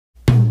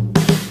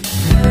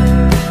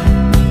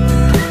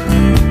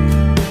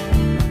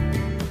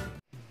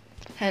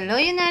Hello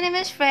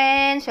Euanimous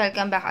friends!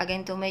 Welcome back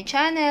again to my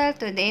channel.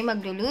 Today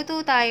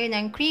magluluto tayo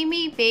ng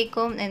creamy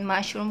bacon and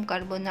mushroom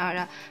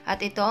carbonara. At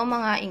ito ang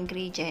mga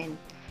ingredient.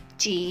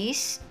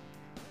 Cheese,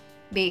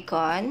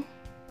 bacon,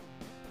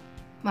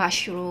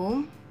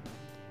 mushroom,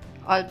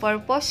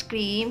 all-purpose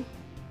cream,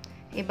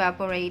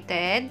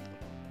 evaporated,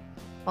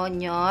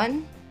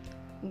 onion,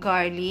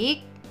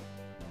 garlic,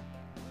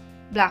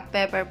 black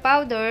pepper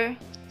powder,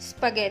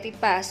 spaghetti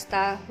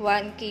pasta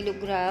 1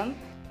 kg,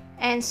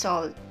 and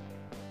salt.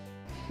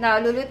 Now,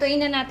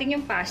 lulutuin na natin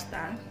yung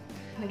pasta.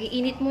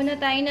 Mag-iinit muna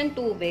tayo ng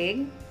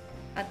tubig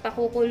at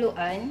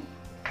pakukuluan.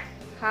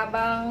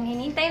 Habang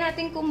hinintay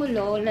natin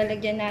kumulo,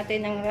 lalagyan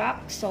natin ng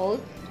rock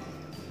salt.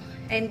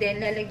 And then,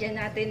 lalagyan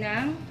natin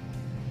ng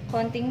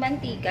konting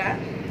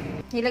mantika.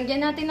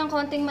 Nilagyan natin ng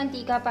konting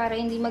mantika para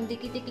hindi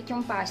magdikit-dikit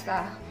yung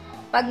pasta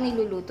pag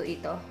niluluto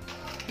ito.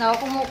 Now,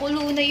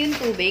 kumukulo na yung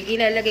tubig,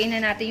 ilalagay na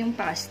natin yung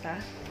pasta.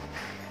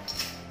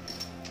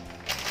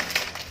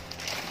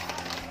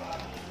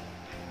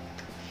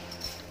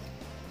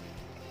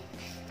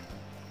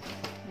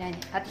 Yan.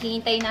 At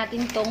hinintay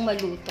natin tong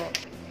maluto.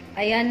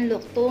 Ayan,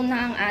 luto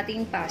na ang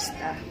ating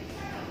pasta.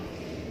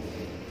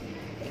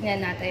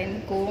 Tingnan natin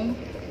kung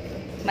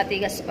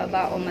matigas pa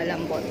ba o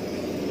malambot.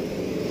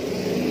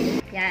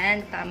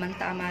 Yan,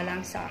 tamang-tama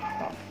lang,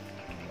 sakto.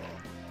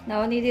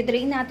 Now,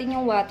 nididrain natin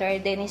yung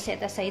water, then iset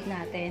aside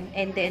natin.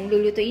 And then,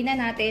 lulutuin na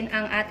natin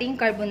ang ating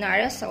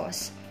carbonara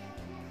sauce.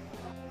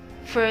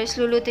 First,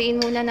 lulutuin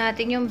muna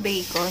natin yung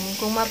bacon.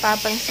 Kung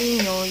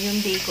mapapansin nyo,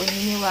 yung bacon,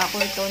 hiniwa ko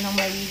ito ng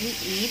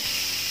maliliit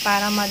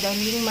para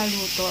madaling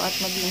maluto at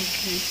maging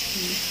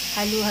crispy.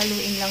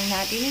 Halu-haluin lang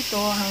natin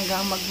ito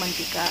hanggang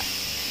magmantika.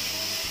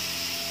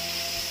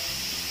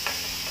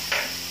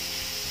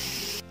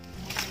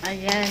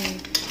 Ayan,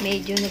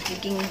 medyo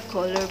nagiging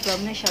color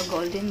brown na siya,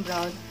 golden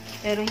brown.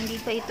 Pero hindi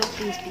pa ito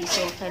crispy,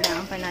 so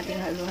kailangan pa natin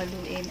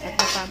halu-haluin. At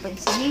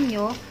mapapansin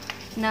niyo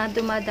na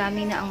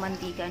dumadami na ang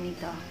mantika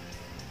nito.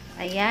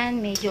 Ayan,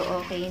 medyo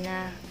okay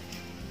na.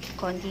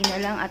 Konti na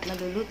lang at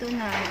naluluto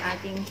na ang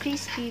ating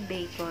crispy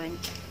bacon.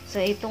 So,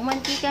 itong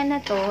mantika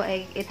na to,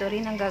 ay ito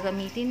rin ang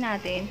gagamitin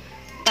natin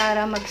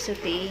para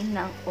mag-saute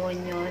ng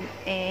onion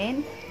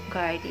and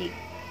garlic.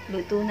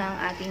 Luto na ang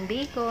ating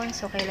bacon.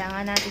 So,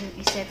 kailangan natin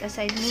iset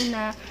aside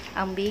muna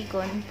ang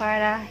bacon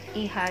para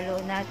ihalo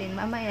natin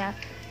mamaya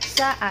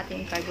sa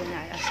ating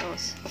carbonara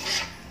sauce.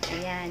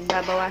 Ayan,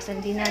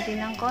 babawasan din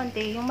natin ng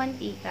konti yung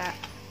mantika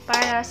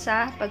para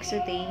sa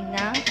pag-saute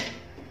ng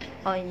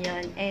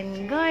onion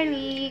and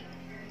garlic.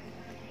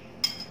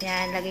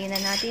 Ayan, lagay na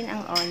natin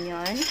ang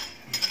onion.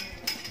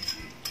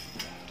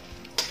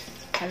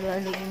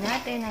 Halu-haluin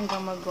natin hanggang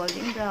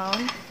mag-golden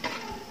brown.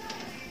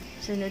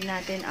 Sunod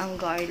natin ang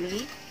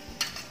garlic.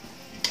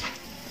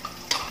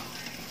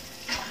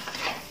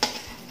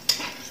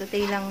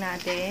 Saute lang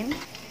natin.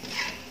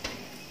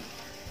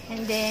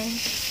 And then,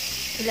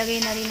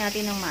 ilagay na rin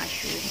natin ang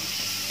mushroom.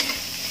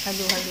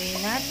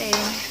 Halu-haluin natin.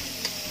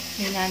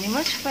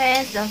 Hyunanimous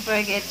friends, don't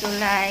forget to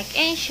like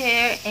and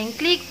share and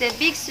click the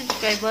big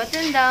subscribe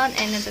button down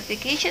and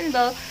notification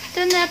bell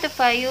to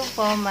notify you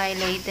for my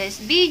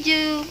latest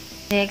video.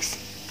 Next,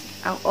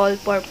 ang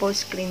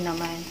all-purpose cream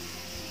naman.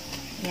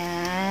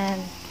 Yan.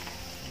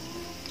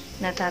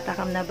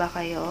 Natatakam na ba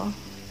kayo?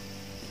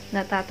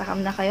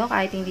 Natatakam na kayo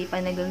kahit hindi pa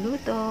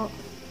nagluluto.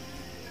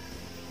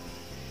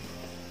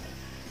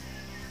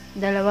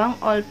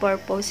 Dalawang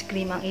all-purpose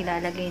cream ang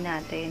ilalagay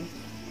natin.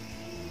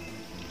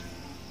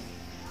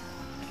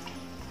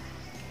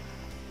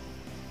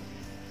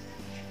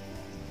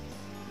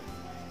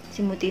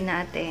 Simutin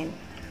natin.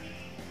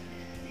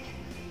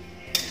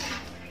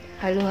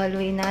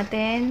 Halu-haluin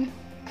natin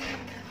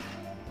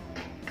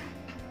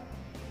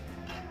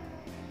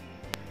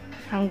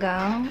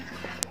hanggang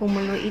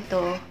kumulo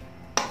ito.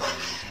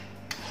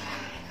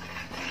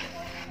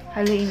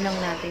 Haluin lang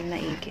natin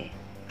maigi.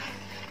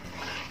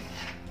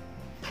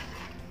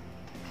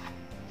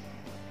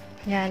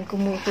 Yan,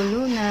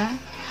 kumukulo na.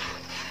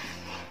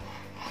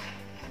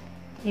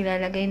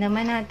 Ilalagay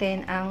naman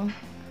natin ang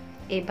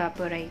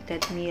evaporated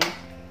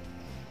milk.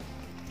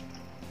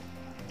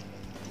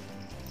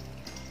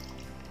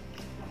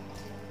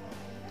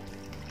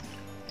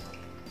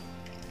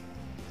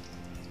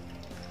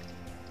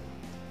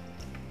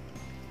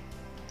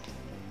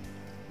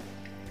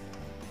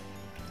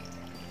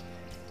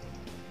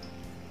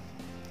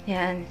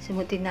 Yan,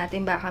 simutin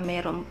natin baka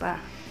meron pa.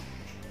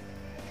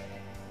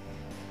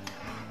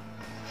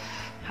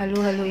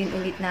 Halu-haluin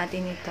ulit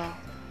natin ito.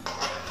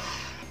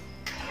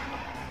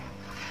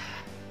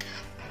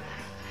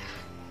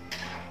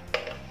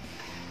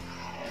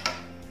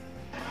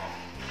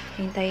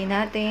 Hintayin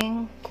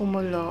natin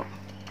kumulo.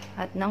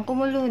 At nang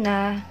kumulo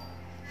na,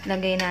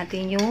 lagay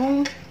natin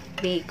yung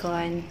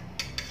bacon.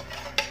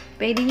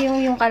 Pwede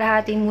yung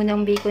kalahati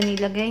munang bacon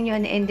ilagay nyo,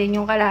 and then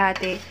yung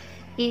kalahati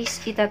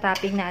is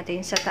itatapping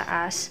natin sa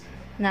taas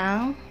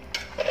ng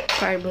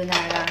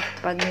carbonara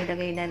pag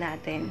nilagay na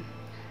natin.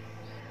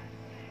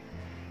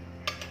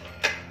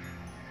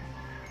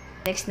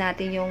 Next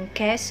natin yung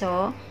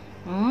keso.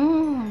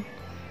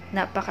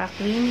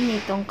 Napaka-creamy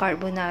nitong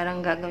carbonara ang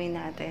gagawin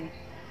natin.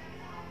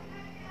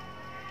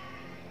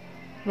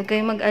 Huwag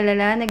kayong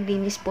mag-alala,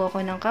 naglinis po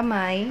ako ng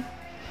kamay.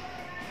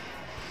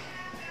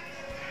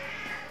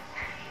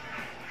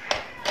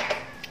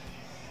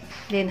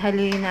 Then,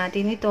 haluin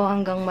natin ito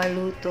hanggang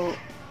maluto.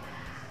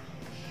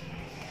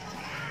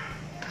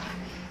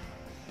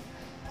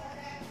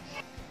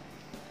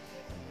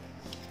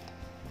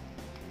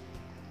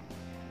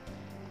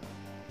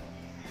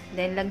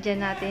 Then,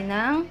 lagyan natin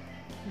ng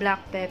black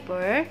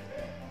pepper.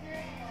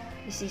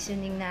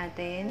 I-seasoning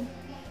natin.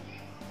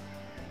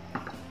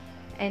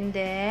 And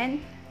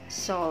then,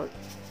 salt.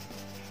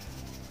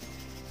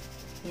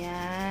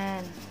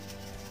 Yan.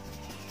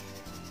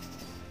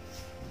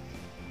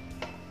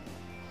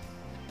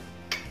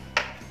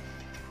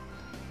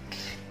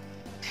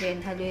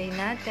 Then, haluin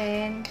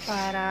natin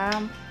para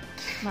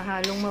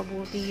mahalong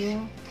mabuti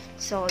yung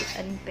salt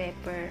and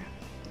pepper.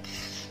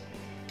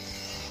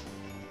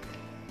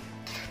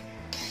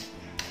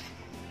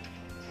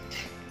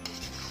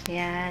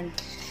 Yan.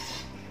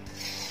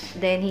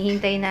 Then,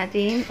 hihintay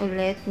natin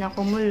ulit na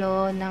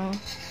kumulo ng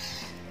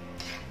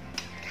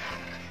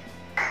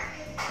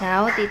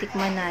now,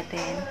 titikman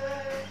natin.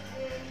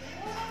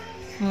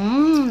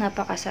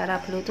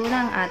 Napakasarap. Luto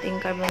na ang ating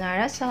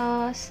carbonara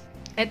sauce.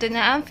 Ito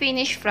na ang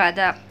finished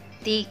product.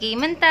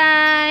 Tikiman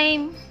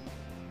time!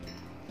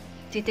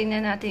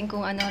 Titingnan natin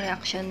kung ano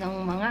reaction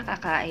ng mga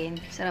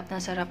kakain. Sarap na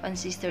sarap ang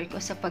sister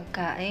ko sa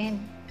pagkain.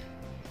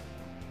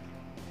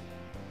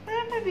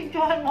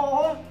 Videohan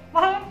mo.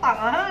 Mahal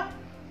tanga.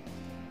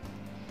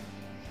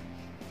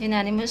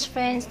 Hyunanimous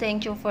friends,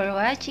 thank you for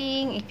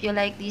watching. If you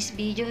like this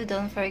video,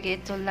 don't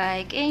forget to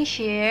like and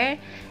share.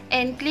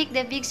 And click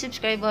the big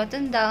subscribe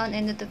button down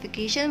and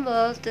notification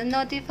bell to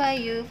notify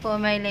you for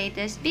my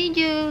latest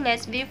video.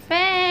 Let's be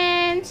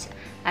friends.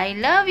 I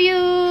love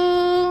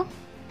you.